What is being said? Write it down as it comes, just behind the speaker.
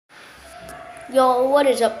Yo, what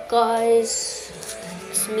is up, guys?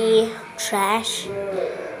 It's me, Trash,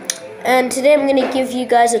 and today I'm gonna give you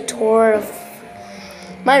guys a tour of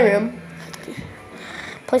my room.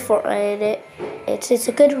 Play Fortnite in it. It's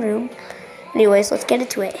a good room. Anyways, let's get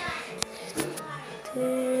into it.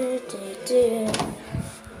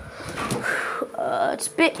 It's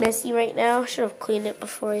a bit messy right now. Should have cleaned it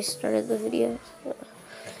before I started the video.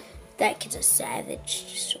 That kid's a savage.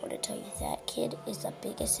 Just want to tell you, that kid is the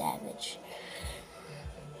biggest savage.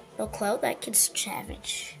 No clout, that kid's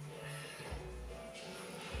savage.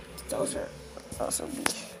 Those are also me.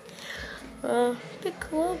 Bit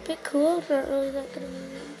cool. Not really that good of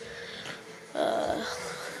a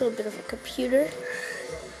little bit of a computer.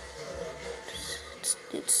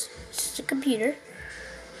 It's just a computer.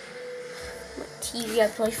 My TV I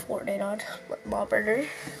play Fortnite on. My monitor.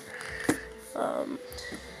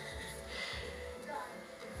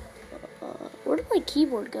 Where did my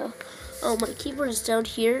keyboard go? Oh, my keyboard is down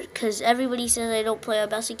here because everybody says I don't play on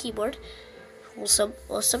mouse and keyboard. Well,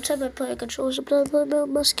 sometimes I play a controller, sometimes I play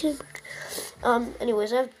on mouse and keyboard.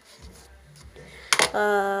 Anyways, I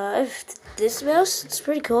have this mouse. It's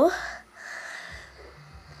pretty cool.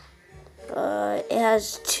 It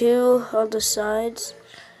has two on the sides,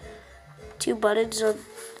 two buttons on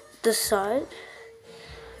the side.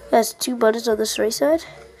 It has two buttons on this right side.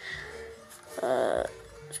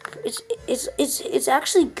 It's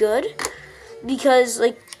actually good because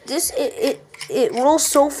like this it rolls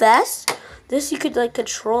so fast. This you could like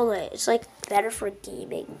control it. It's like better for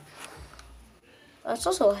gaming. It's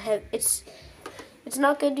also heavy. It's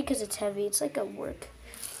not good because it's heavy. It's like a work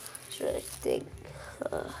sort of thing.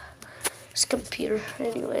 This computer,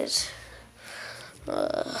 anyways.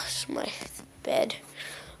 It's my bed.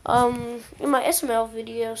 In my SML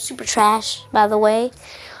video, super trash, by the way.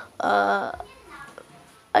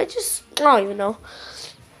 I don't even know.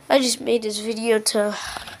 I just made this video to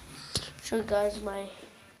show you guys my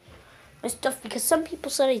stuff because some people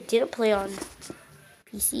said I didn't play on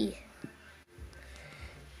PC.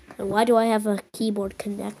 And why do I have a keyboard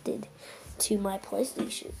connected to my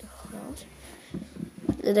PlayStation?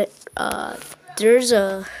 There's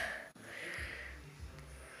a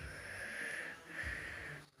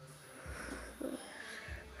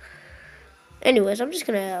anyways, I'm just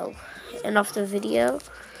gonna end off the video.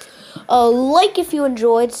 Like if you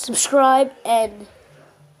enjoyed, subscribe, and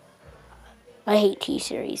I hate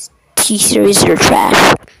T-Series. T-Series are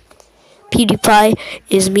trash. PewDiePie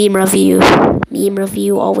is meme review. Meme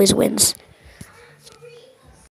review always wins.